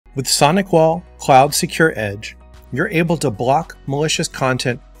With SonicWall Cloud Secure Edge, you're able to block malicious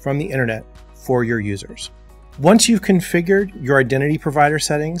content from the internet for your users. Once you've configured your identity provider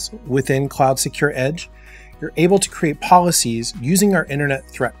settings within Cloud Secure Edge, you're able to create policies using our Internet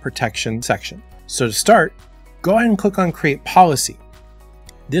Threat Protection section. So to start, go ahead and click on Create Policy.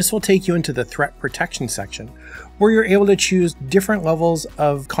 This will take you into the Threat Protection section, where you're able to choose different levels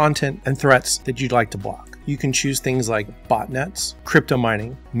of content and threats that you'd like to block. You can choose things like botnets, crypto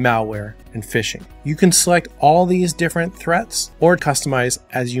mining, malware, and phishing. You can select all these different threats or customize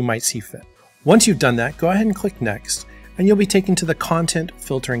as you might see fit. Once you've done that, go ahead and click Next, and you'll be taken to the Content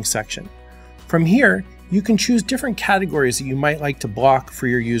Filtering section. From here, you can choose different categories that you might like to block for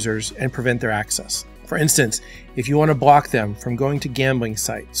your users and prevent their access. For instance, if you want to block them from going to gambling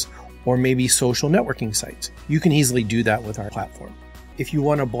sites or maybe social networking sites, you can easily do that with our platform. If you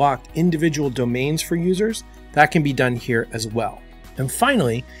want to block individual domains for users, that can be done here as well. And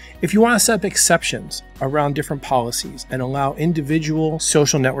finally, if you want to set up exceptions around different policies and allow individual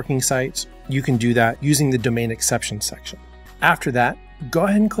social networking sites, you can do that using the Domain Exceptions section. After that, go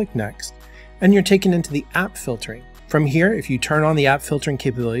ahead and click Next, and you're taken into the App Filtering. From here, if you turn on the app filtering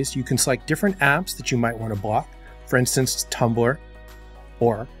capabilities, you can select different apps that you might want to block, for instance, Tumblr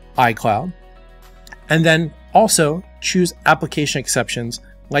or iCloud, and then also choose application exceptions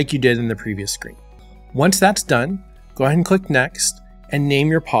like you did in the previous screen. Once that's done, go ahead and click Next and name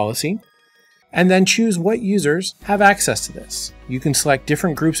your policy, and then choose what users have access to this. You can select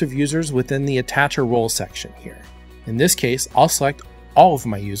different groups of users within the Attach or Role section here. In this case, I'll select all of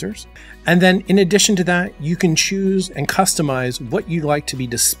my users. And then in addition to that, you can choose and customize what you'd like to be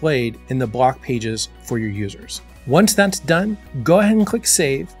displayed in the block pages for your users. Once that's done, go ahead and click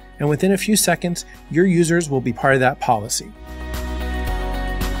Save, and within a few seconds, your users will be part of that policy.